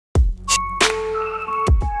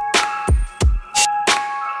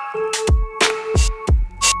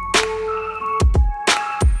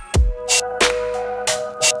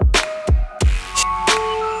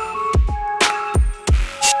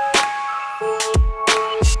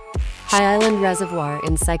High Island Reservoir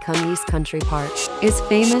in Sai Kung East Country Park is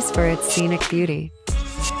famous for its scenic beauty.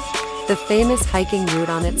 The famous hiking route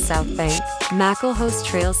on its south bank, McElhouse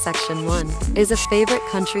Trail Section 1, is a favorite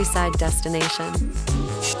countryside destination.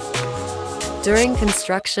 During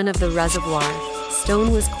construction of the reservoir,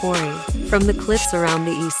 stone was quarried from the cliffs around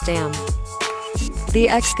the East Dam. The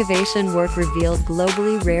excavation work revealed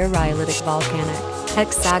globally rare rhyolitic volcanic,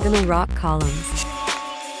 hexagonal rock columns,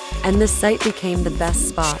 and the site became the best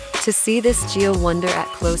spot to see this geo-wonder at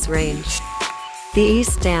close range. The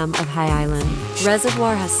East Dam of High Island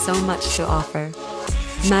Reservoir has so much to offer.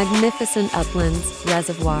 Magnificent uplands,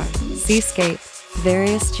 reservoir, seascape,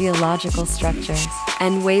 various geological structures,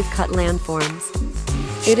 and wave-cut landforms.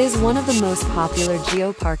 It is one of the most popular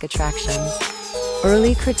geopark attractions.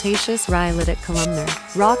 Early Cretaceous rhyolitic columnar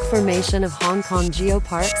rock formation of Hong Kong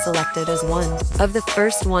Geopark selected as one of the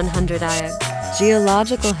first 100 IAG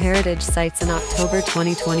geological heritage sites in October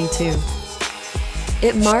 2022.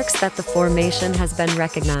 It marks that the formation has been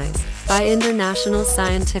recognized by international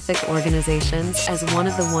scientific organizations as one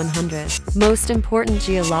of the 100 most important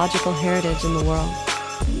geological heritage in the world.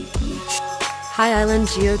 High Island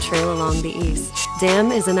Geo Trail along the East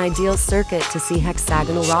Dam is an ideal circuit to see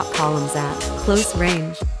hexagonal rock columns at close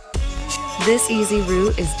range. This easy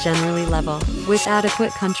route is generally level, with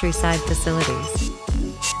adequate countryside facilities.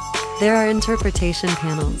 There are interpretation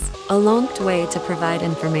panels along the way to provide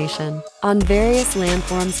information on various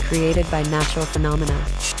landforms created by natural phenomena.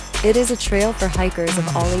 It is a trail for hikers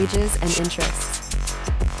of all ages and interests.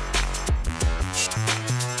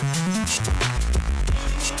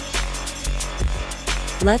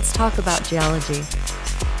 Let's talk about geology.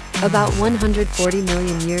 About 140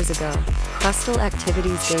 million years ago, crustal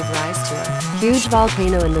activities gave rise to a huge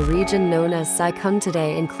volcano in the region known as Sai Kung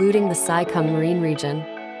today, including the Sai Kung Marine region.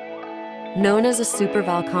 Known as a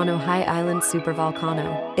supervolcano, High Island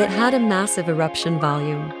supervolcano, it had a massive eruption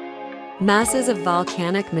volume. Masses of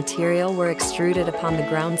volcanic material were extruded upon the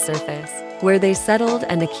ground surface, where they settled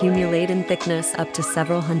and accumulate in thickness up to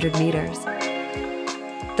several hundred meters.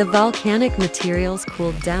 The volcanic materials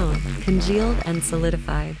cooled down, congealed and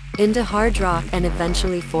solidified into hard rock and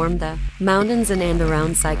eventually formed the mountains in and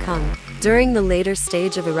around Sai Kung. During the later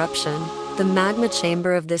stage of eruption, the magma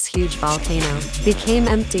chamber of this huge volcano became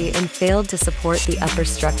empty and failed to support the upper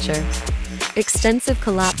structure. Extensive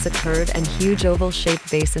collapse occurred and huge oval-shaped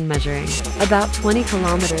basin measuring about 20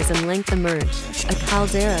 kilometers in length emerged, a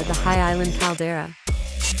caldera, the High Island caldera.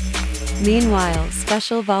 Meanwhile,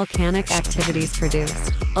 special volcanic activities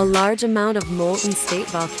produced a large amount of molten state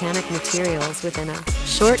volcanic materials within a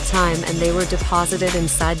short time, and they were deposited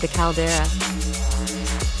inside the caldera.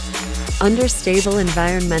 Under stable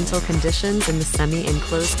environmental conditions in the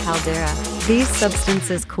semi-enclosed caldera, these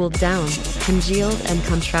substances cooled down, congealed and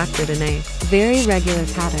contracted in a very regular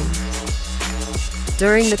pattern.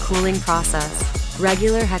 During the cooling process,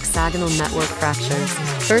 regular hexagonal network fractures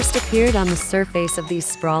first appeared on the surface of these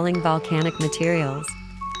sprawling volcanic materials.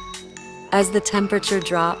 As the temperature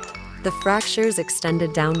dropped, the fractures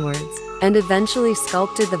extended downwards and eventually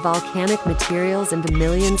sculpted the volcanic materials into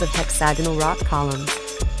millions of hexagonal rock columns.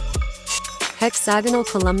 Hexagonal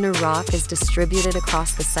columnar rock is distributed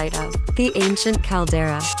across the site of the ancient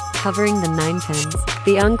caldera, covering the 9 pins,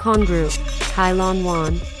 the Hongkong Group, Tai Long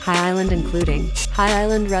Wan, High Island including High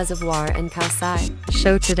Island Reservoir and Khao Sai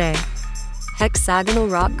show today. Hexagonal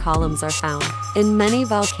rock columns are found in many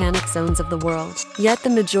volcanic zones of the world, yet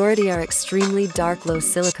the majority are extremely dark low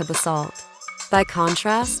silica basalt. By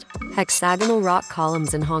contrast, hexagonal rock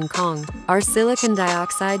columns in Hong Kong are silicon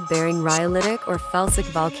dioxide-bearing rhyolitic or felsic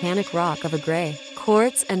volcanic rock of a gray,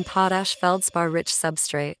 quartz and potash feldspar-rich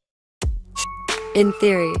substrate. In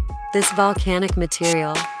theory, this volcanic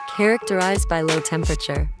material, characterized by low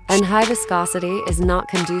temperature and high viscosity, is not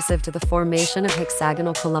conducive to the formation of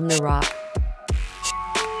hexagonal columnar rock.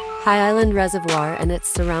 High Island Reservoir and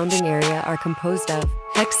its surrounding area are composed of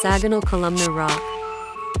hexagonal columnar rock.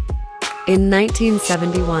 In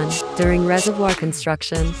 1971, during reservoir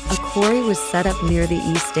construction, a quarry was set up near the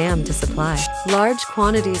East Dam to supply large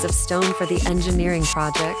quantities of stone for the engineering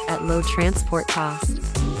project at low transport cost.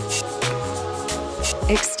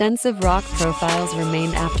 Extensive rock profiles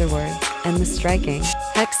remained afterwards, and the striking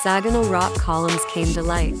hexagonal rock columns came to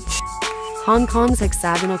light. Hong Kong's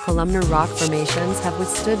hexagonal columnar rock formations have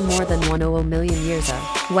withstood more than 100 million years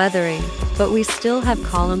of weathering, but we still have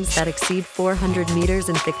columns that exceed 400 meters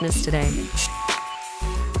in thickness today.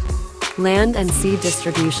 Land and sea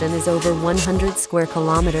distribution is over 100 square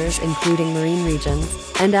kilometers including marine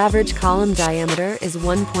regions, and average column diameter is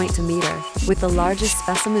 1.2 meter, with the largest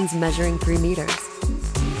specimens measuring 3 meters.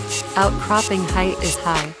 Outcropping height is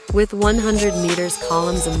high, with 100 meters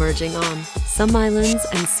columns emerging on some islands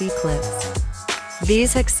and sea cliffs.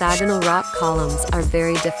 These hexagonal rock columns are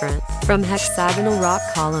very different from hexagonal rock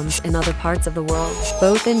columns in other parts of the world,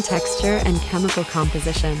 both in texture and chemical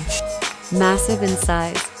composition. Massive in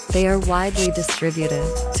size, they are widely distributed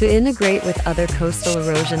to integrate with other coastal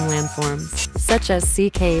erosion landforms, such as sea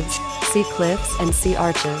caves, sea cliffs, and sea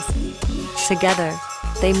arches. Together,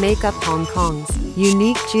 they make up Hong Kong's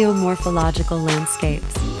unique geomorphological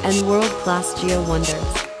landscapes and world-class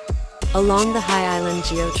geo-wonders. Along the High Island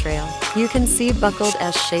Geo Trail, you can see buckled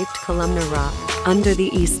S-shaped columnar rock under the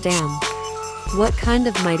East Dam. What kind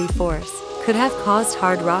of mighty force could have caused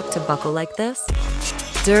hard rock to buckle like this?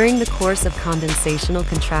 During the course of condensational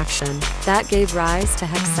contraction that gave rise to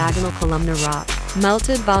hexagonal columnar rock,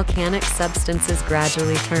 melted volcanic substances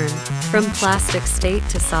gradually turned from plastic state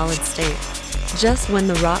to solid state. Just when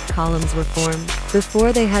the rock columns were formed,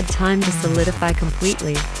 before they had time to solidify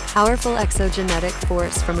completely, powerful exogenetic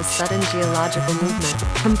force from a sudden geological movement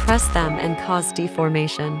compressed them and caused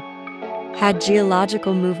deformation. Had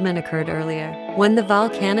geological movement occurred earlier, when the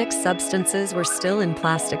volcanic substances were still in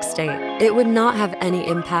plastic state, it would not have any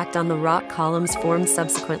impact on the rock columns formed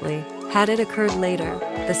subsequently. Had it occurred later,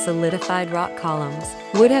 the solidified rock columns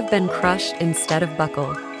would have been crushed instead of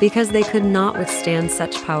buckled, because they could not withstand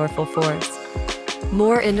such powerful force.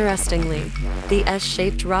 More interestingly, the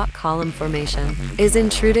S-shaped rock column formation is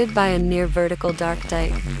intruded by a near-vertical dark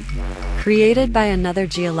dike, created by another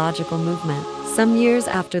geological movement. Some years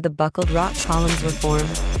after the buckled rock columns were formed,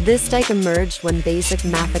 this dike emerged when basic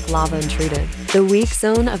mafic lava intruded the weak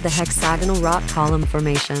zone of the hexagonal rock column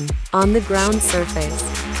formation on the ground surface.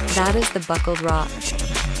 That is the buckled rock.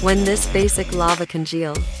 When this basic lava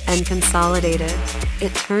congealed and consolidated,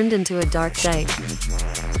 it turned into a dark dike.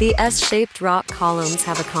 The S-shaped rock columns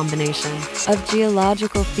have a combination of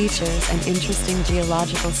geological features and interesting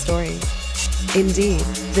geological stories. Indeed,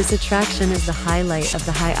 this attraction is the highlight of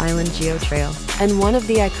the High Island Geo Trail and one of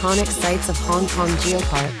the iconic sites of Hong Kong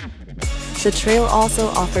Geopark. The trail also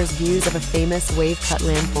offers views of a famous wave-cut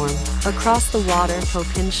landform across the water Po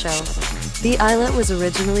Pin Show. The islet was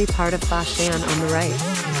originally part of Fa Shan on the right.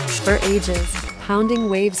 For ages, pounding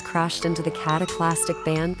waves crashed into the cataclastic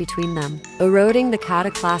band between them, eroding the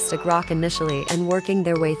cataclastic rock initially and working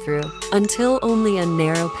their way through, until only a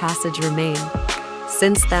narrow passage remained.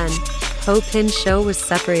 Since then, Po Pin Show was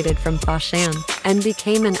separated from Fa Shan and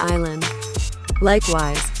became an island.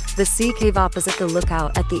 Likewise, the sea cave opposite the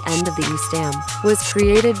lookout at the end of the East Dam was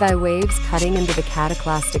created by waves cutting into the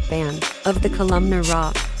cataclastic band of the columnar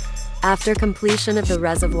rock. After completion of the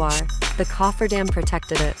reservoir, the cofferdam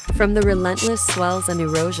protected it from the relentless swells, and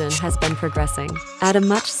erosion has been progressing at a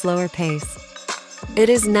much slower pace. It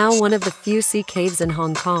is now one of the few sea caves in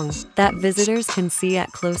Hong Kong that visitors can see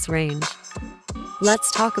at close range.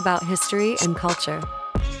 Let's talk about history and culture.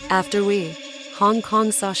 After Hong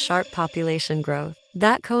Kong saw sharp population growth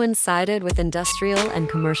that coincided with industrial and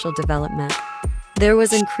commercial development. There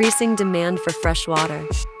was increasing demand for fresh water.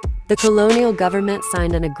 The colonial government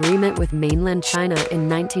signed an agreement with mainland China in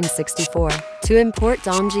 1964 to import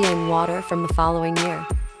Dongjiang water from the following year.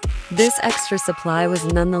 This extra supply was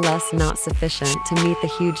nonetheless not sufficient to meet the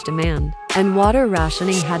huge demand, and water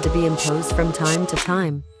rationing had to be imposed from time to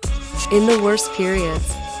time. In the worst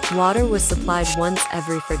periods, water was supplied once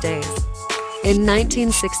every 4 days. In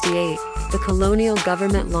 1968, the colonial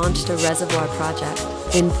government launched a reservoir project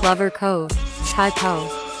in Plover Cove, Tai Po.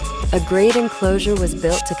 A great enclosure was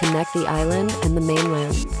built to connect the island and the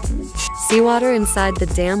mainland. Seawater inside the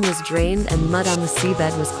dam was drained and mud on the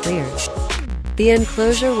seabed was cleared. The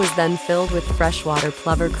enclosure was then filled with freshwater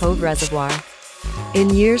Plover Cove Reservoir.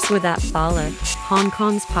 In years that followed, Hong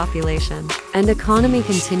Kong's population and economy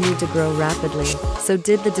continued to grow rapidly, so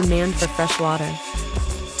did the demand for fresh water.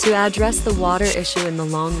 To address the water issue in the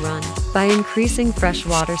long run, by increasing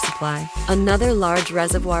freshwater supply, another large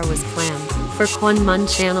reservoir was planned for Kwan Mun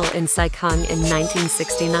Channel in Sai Kung in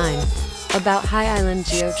 1969. About High Island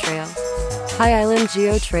Geo Trail. High Island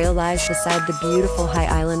Geo Trail lies beside the beautiful High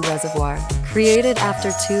Island Reservoir, created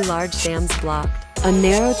after 2 large dams blocked a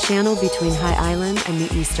narrow channel between High Island and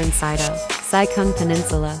the eastern side of Sai Kung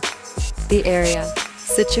Peninsula. The area,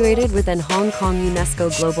 situated within Hong Kong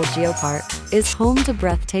UNESCO Global Geopark, is home to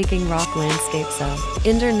breathtaking rock landscapes of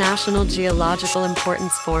international geological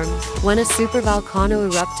importance formed when a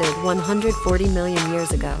supervolcano erupted 140 million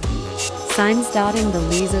years ago. Signs dotting the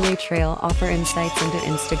leisurely trail offer insights into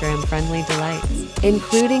Instagram-friendly delights,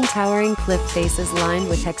 including towering cliff faces lined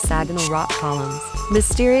with hexagonal rock columns,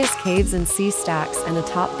 mysterious caves and sea stacks, and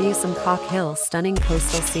atop Besom Cock Hill stunning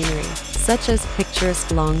coastal scenery, such as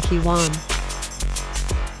picturesque Long Ki Wan.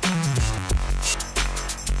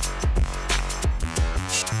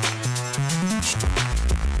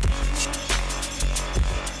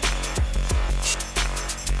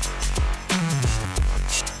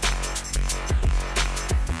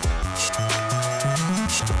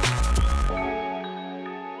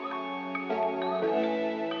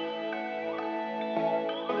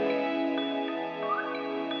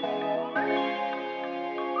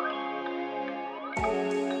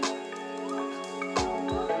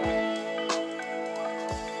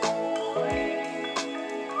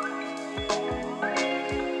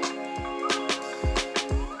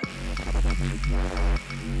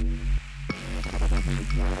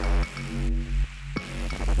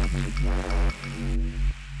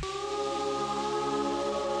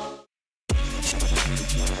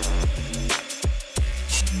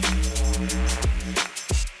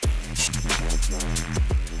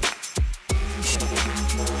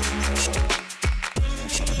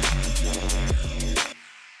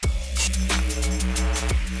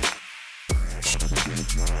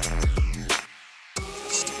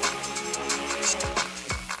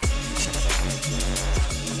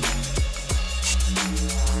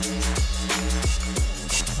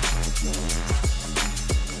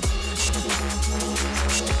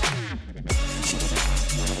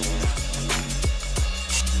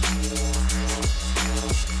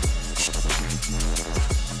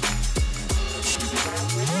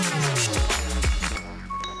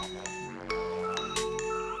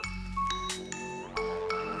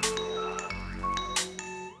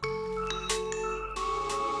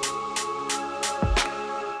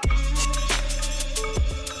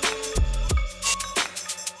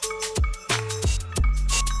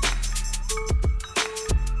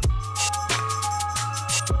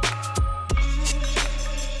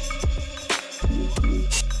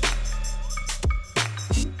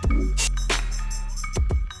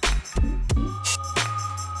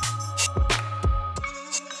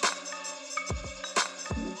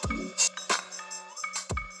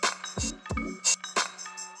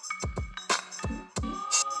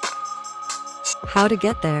 How to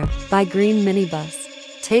get there? By green minibus.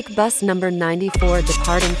 Take bus number 94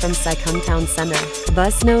 departing from Sai-Kung Town Center,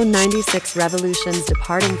 bus No. 96 Revolutions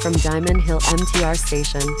departing from Diamond Hill MTR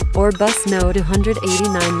Station, or bus No.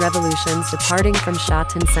 289 Revolutions departing from Sha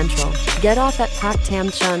Tin Central. Get off at Pak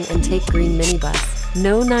Tam Chung and take green minibus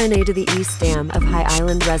No. 9A to the East Dam of High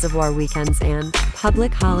Island Reservoir weekends and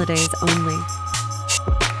public holidays only.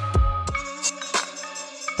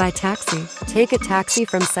 By taxi. Take a taxi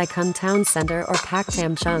from Sai-Kung Town Center or Pak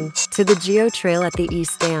Tam Chung to the Geo Trail at the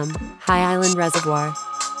East Dam, High Island Reservoir.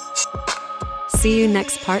 See you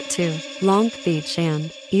next part 2, Long Beach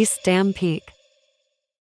and East Dam Peak.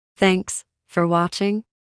 Thanks for watching.